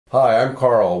Hi, I'm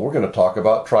Carl. We're going to talk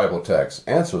about TriboTEX.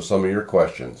 Answer some of your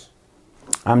questions.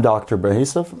 I'm Dr.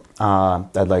 Bahisov.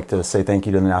 I'd like to say thank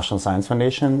you to the National Science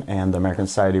Foundation and the American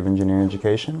Society of Engineering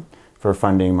Education for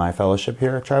funding my fellowship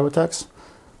here at TriboTEX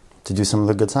to do some of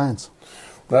the good science.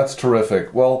 That's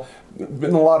terrific. Well,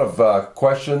 been a lot of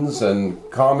questions and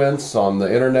comments on the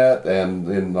internet and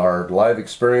in our live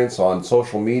experience on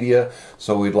social media,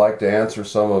 so we'd like to answer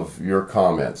some of your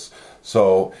comments.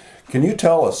 So, can you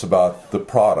tell us about the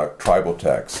product,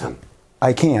 TriboTEX?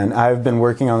 I can. I've been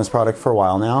working on this product for a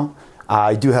while now.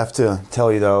 I do have to tell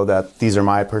you, though, that these are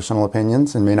my personal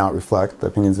opinions and may not reflect the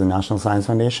opinions of the National Science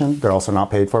Foundation. They're also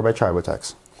not paid for by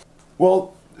TriboTEX.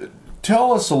 Well,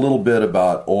 tell us a little bit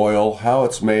about oil, how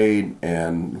it's made,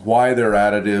 and why they're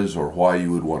additives or why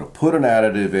you would want to put an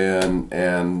additive in,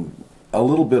 and a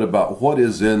little bit about what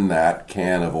is in that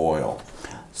can of oil.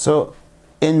 So,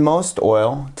 in most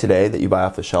oil today that you buy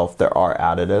off the shelf, there are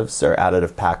additives. There are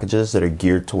additive packages that are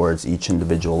geared towards each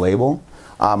individual label.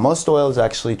 Most oil is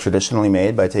actually traditionally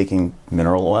made by taking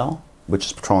mineral oil, which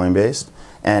is petroleum-based,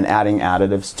 and adding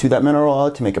additives to that mineral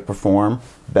oil to make it perform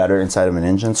better inside of an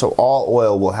engine. So all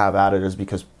oil will have additives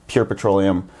because pure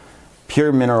petroleum,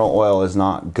 pure mineral oil is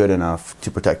not good enough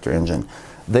to protect your engine.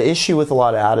 The issue with a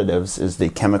lot of additives is they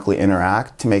chemically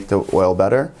interact to make the oil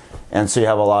better, and so you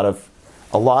have a lot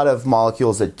of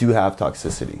molecules that do have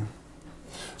toxicity.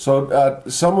 So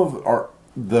some of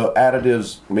the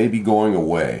additives may be going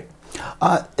away.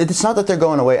 It's not that they're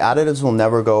going away. Additives will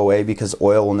never go away because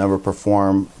oil will never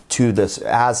perform to this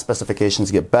as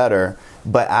specifications get better.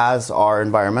 But as our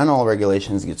environmental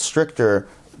regulations get stricter,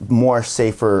 more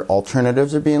safer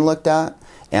alternatives are being looked at.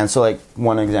 And so, like,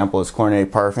 one example is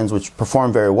chlorinated paraffins, which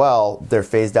perform very well. They're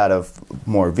phased out of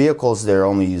more vehicles. They're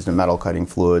only used in metal cutting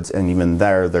fluids, and even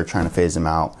there, they're trying to phase them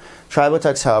out.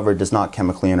 TriboTEX, however, does not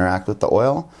chemically interact with the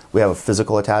oil. We have a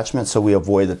physical attachment, so we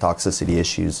avoid the toxicity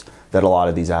issues that a lot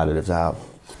of these additives have.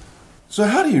 So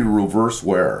how do you reverse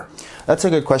wear? That's a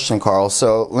good question, Carl.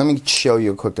 So let me show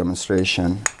you a quick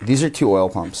demonstration. These are two oil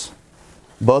pumps.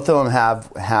 Both of them have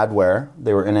had wear.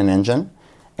 They were in an engine,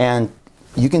 and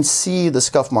you can see the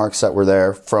scuff marks that were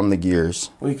there from the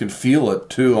gears. Well, you can feel it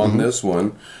too on this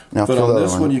one. But on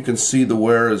this one you can see the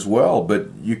wear as well, but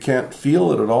you can't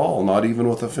feel it at all, not even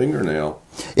with a fingernail.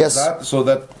 Yes.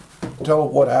 Tell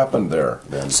what happened there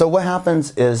then. So what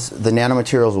happens is the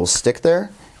nanomaterials will stick there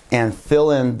and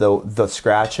fill in the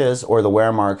scratches or the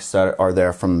wear marks that are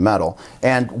there from the metal.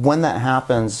 And when that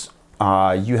happens,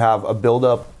 you have a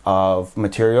buildup of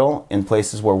material in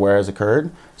places where wear has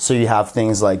occurred. So you have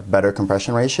things like better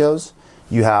compression ratios.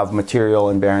 You have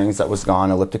material in bearings that was gone.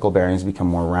 Elliptical bearings become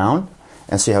more round.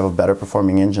 And so you have a better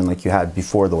performing engine like you had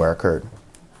before the wear occurred.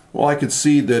 Well, I could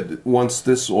see that once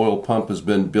this oil pump has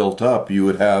been built up, you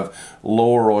would have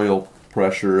lower oil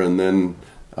pressure and then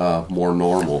more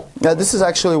normal. Yeah, this is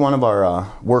actually one of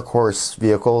our workhorse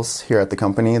vehicles here at the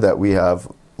company that we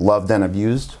have loved and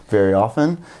abused very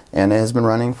often, and it has been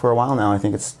running for a while now. I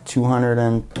think it's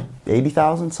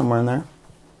 280,000, somewhere in there.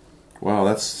 Wow,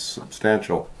 that's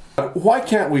substantial. Why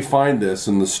can't we find this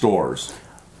in the stores?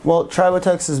 Well,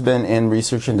 TriboTEX has been in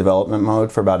research and development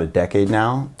mode for about a decade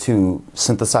now to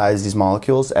synthesize these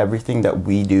molecules. Everything that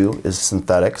we do is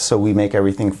synthetic, so we make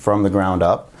everything from the ground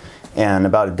up. And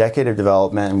about a decade of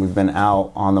development, and we've been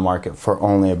out on the market for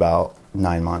only about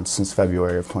 9 months, since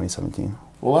February of 2017.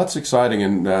 Well, that's exciting.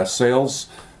 And sales,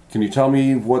 can you tell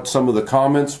me what some of the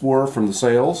comments were from the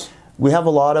sales? We have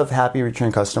a lot of happy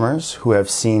return customers who have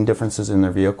seen differences in their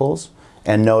vehicles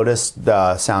and noticed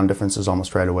the sound differences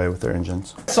almost right away with their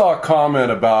engines. I saw a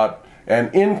comment about an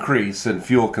increase in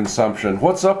fuel consumption.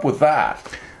 What's up with that?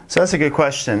 So that's a good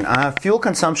question. Fuel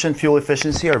consumption, fuel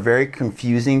efficiency are very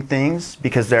confusing things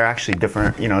because they're actually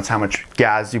different. You know, it's how much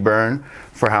gas you burn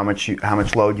for how much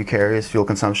load you carry is fuel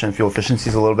consumption. Fuel efficiency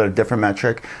is a little bit of a different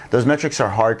metric. Those metrics are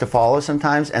hard to follow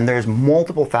sometimes, and there's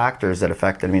multiple factors that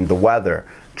affect it. I mean, the weather,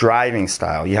 driving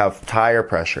style, you have tire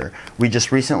pressure. We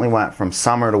just recently went from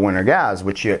summer to winter gas,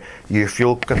 which your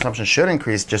fuel consumption should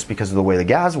increase just because of the way the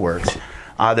gas works.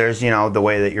 There's, you know, the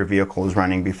way that your vehicle is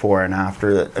running before and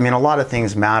after. I mean, a lot of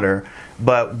things matter,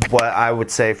 but what I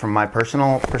would say from my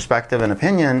personal perspective and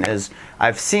opinion is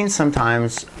I've seen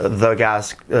sometimes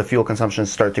the fuel consumption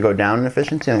start to go down in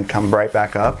efficiency and come right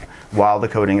back up while the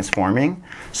coating is forming.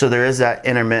 So there is that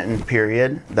intermittent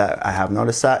period that I have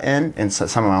noticed that in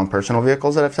some of my own personal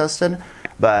vehicles that I've tested.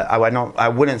 But I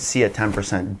wouldn't see a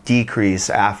 10% decrease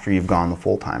after you've gone the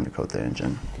full time to coat the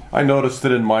engine. I noticed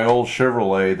that in my old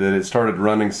Chevrolet that it started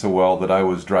running so well that I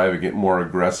was driving it more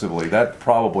aggressively. That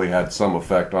probably had some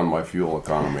effect on my fuel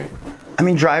economy. I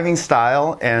mean, driving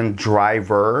style and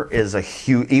driver is a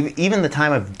huge, even the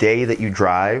time of day that you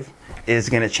drive is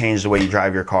going to change the way you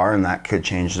drive your car, and that could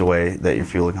change the way that your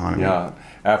fuel economy. Yeah,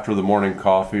 after the morning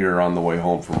coffee or on the way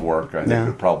home from work, I think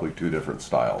they're probably two different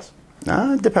styles.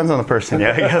 It depends on the person,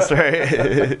 yeah, I guess,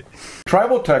 right?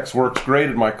 TriboTEX works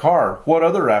great in my car. What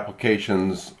other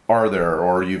applications are there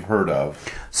or you've heard of?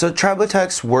 So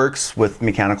TriboTEX works with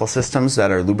mechanical systems that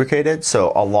are lubricated.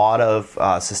 So a lot of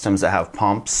systems that have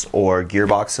pumps or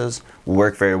gearboxes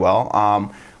work very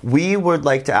well. We would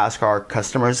like to ask our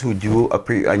customers who do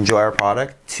enjoy our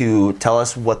product to tell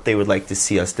us what they would like to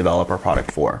see us develop our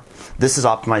product for. This is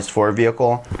optimized for a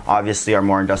vehicle. Obviously, our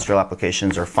more industrial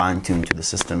applications are fine-tuned to the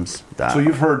systems. So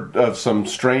you've heard of some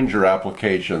stranger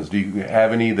applications. Do you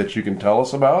have any that you can tell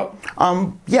us about?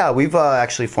 Yeah, we've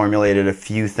actually formulated a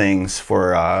few things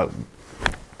for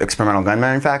experimental gun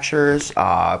manufacturers,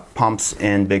 pumps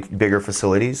in bigger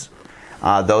facilities.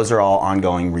 Those are all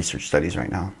ongoing research studies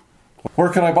right now. Where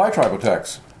can I buy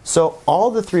TriboTEX? So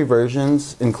all the three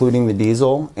versions, including the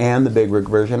diesel and the big rig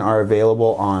version, are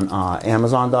available on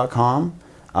Amazon.com,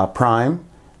 Prime,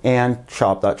 and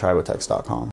shop.tribotex.com.